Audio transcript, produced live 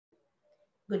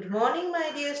Good morning,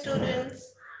 my dear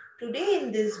students. Today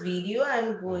in this video, I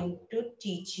am going to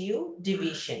teach you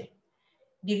division.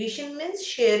 Division means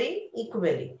sharing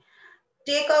equally.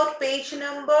 Take out page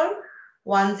number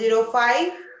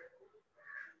 105,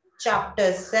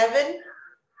 chapter 7,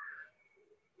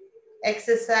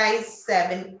 exercise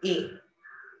 7a.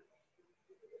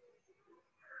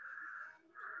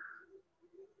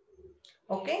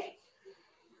 Okay.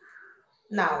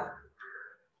 Now,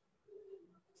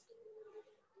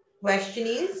 question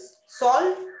is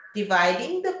solve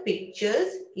dividing the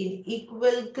pictures in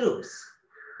equal groups.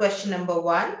 Question number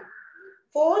 1.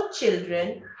 4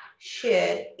 children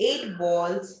share 8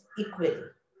 balls equally.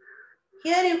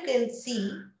 Here you can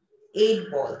see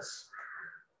 8 balls.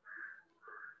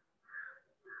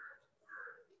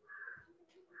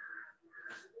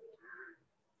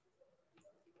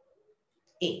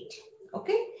 8.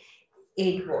 Okay.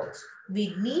 8 balls.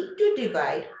 We need to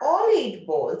divide all 8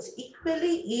 balls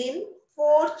equally in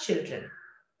 4 children.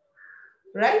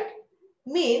 Right?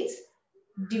 Means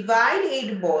divide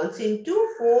 8 balls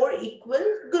into 4 equal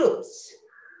groups.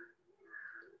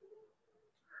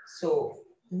 So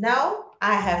now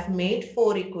I have made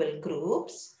 4 equal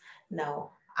groups.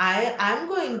 Now I am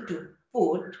going to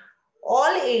put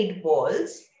all 8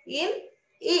 balls in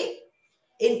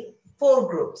 4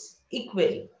 groups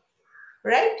equally,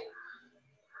 right?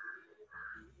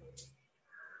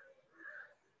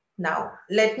 Now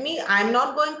I'm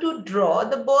not going to draw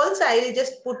the balls. I will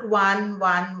just put one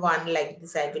like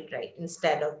this. I will write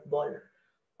instead of ball.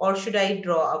 Or should I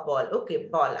draw a ball? Okay,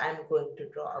 ball. I'm going to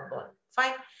draw a ball.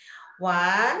 Fine.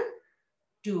 1,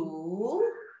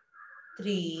 2,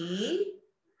 3,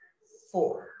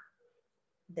 4.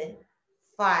 Then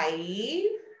 5,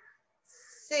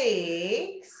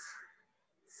 6,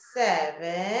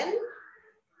 7,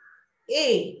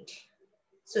 8.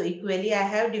 So equally I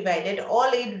have divided all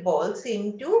 8 balls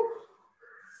into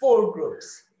 4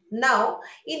 groups. Now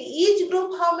in each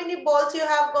group how many balls you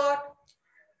have got?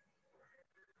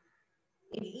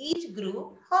 In each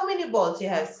group how many balls you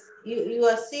have? You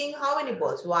are seeing how many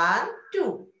balls? 1,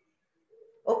 2.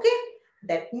 Okay.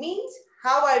 That means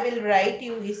how I will write,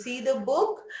 you see the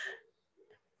book,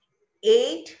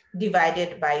 8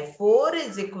 divided by 4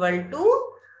 is equal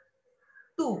to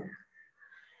 2.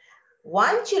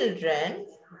 One children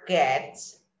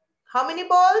gets how many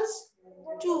balls?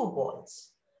 2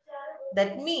 balls.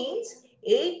 That means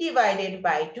 8 divided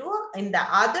by 2. In the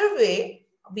other way,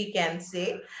 we can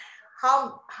say,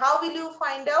 how will you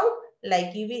find out?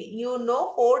 Like you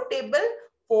know 4 table,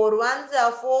 4 ones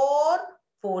are 4,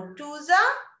 4 twos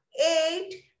are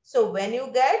 8. So when you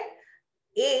get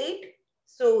 8,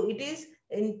 so it is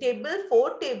in table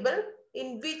 4 table,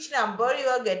 in which number you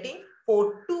are getting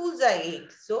 4 twos are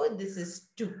 8. So this is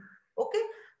 2. Okay.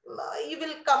 You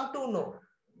will come to know.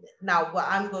 Now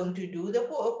I'm going to do the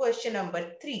question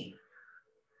number 3.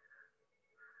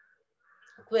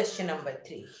 Question number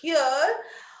 3. Here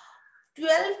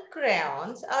 12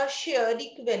 crayons are shared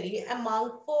equally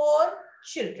among 4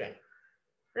 children.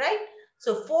 Right?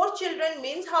 So 4 children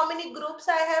means how many groups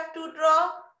I have to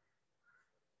draw?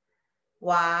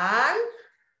 1,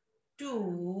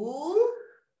 2,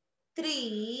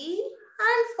 3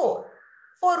 and 4.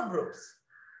 4 groups.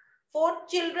 4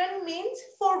 children means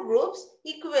 4 groups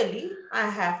equally I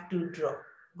have to draw.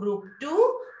 Group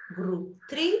 2, group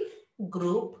 3,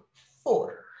 group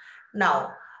 4.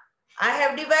 Now I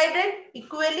have divided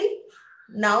equally.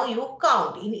 Now you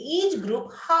count in each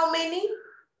group how many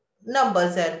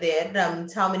numbers are there,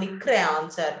 how many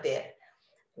crayons are there.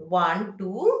 1,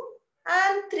 2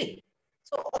 and 3.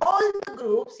 So all the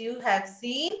groups you have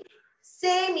seen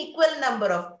same equal number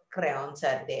of crayons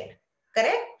are there.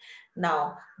 Correct?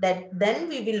 Now then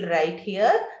we will write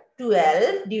here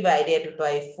 12 divided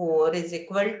by 4 is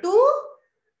equal to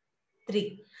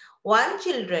 3. One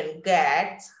children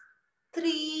gets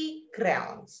 3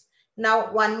 crayons.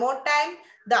 Now one more time,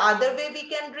 the other way we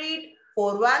can read,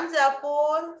 4 ones are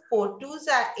 4, 4 twos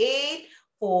are 8,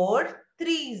 4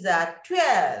 threes are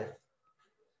 12.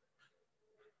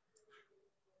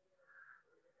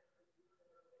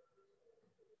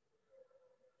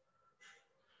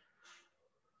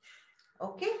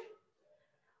 Okay.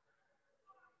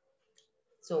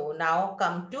 So now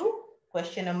come to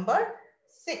question number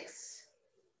 6.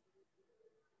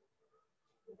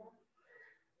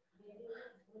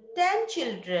 10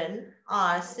 children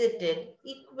are seated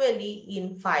equally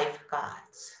in 5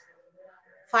 cars.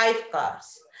 5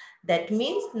 cars. That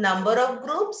means number of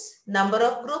groups. Number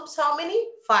of groups how many?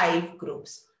 5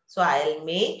 groups. So I'll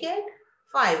make it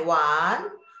 5. 1,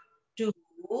 2,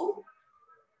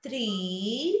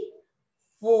 3,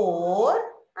 4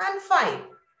 and 5.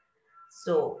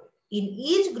 So In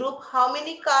each group, how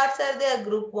many cards are there?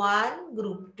 Group 1,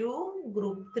 Group 2,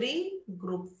 Group 3,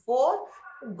 Group 4,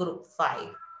 Group 5.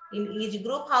 In each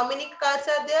group, how many cards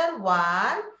are there?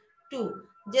 1, 2.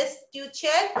 Just you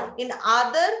check in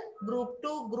other Group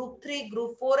 2, Group 3,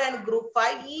 Group 4 and Group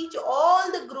 5. Each, all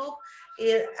the group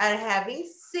are having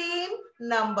same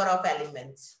number of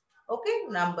elements. Okay,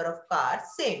 number of cards,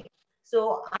 same.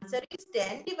 So answer is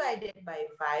 10 divided by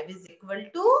 5 is equal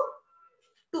to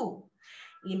 2.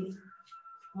 In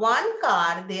one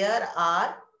car, there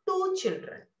are 2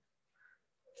 children.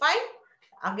 Fine.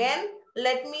 Again,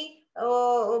 let me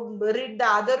read the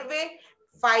other way.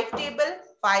 5 table.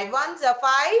 5 ones are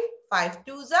 5. 5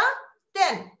 twos are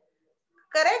 10.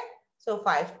 Correct? So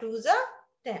 5 twos are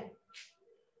 10.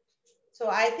 So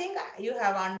I think you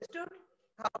have understood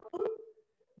how to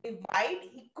divide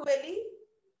equally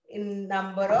in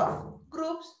number of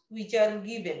groups which are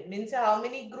given. Means how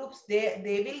many groups they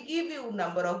will give you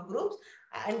number of groups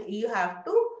and you have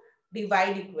to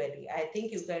divide equally. I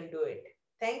think you can do it.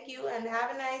 Thank you and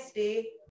have a nice day.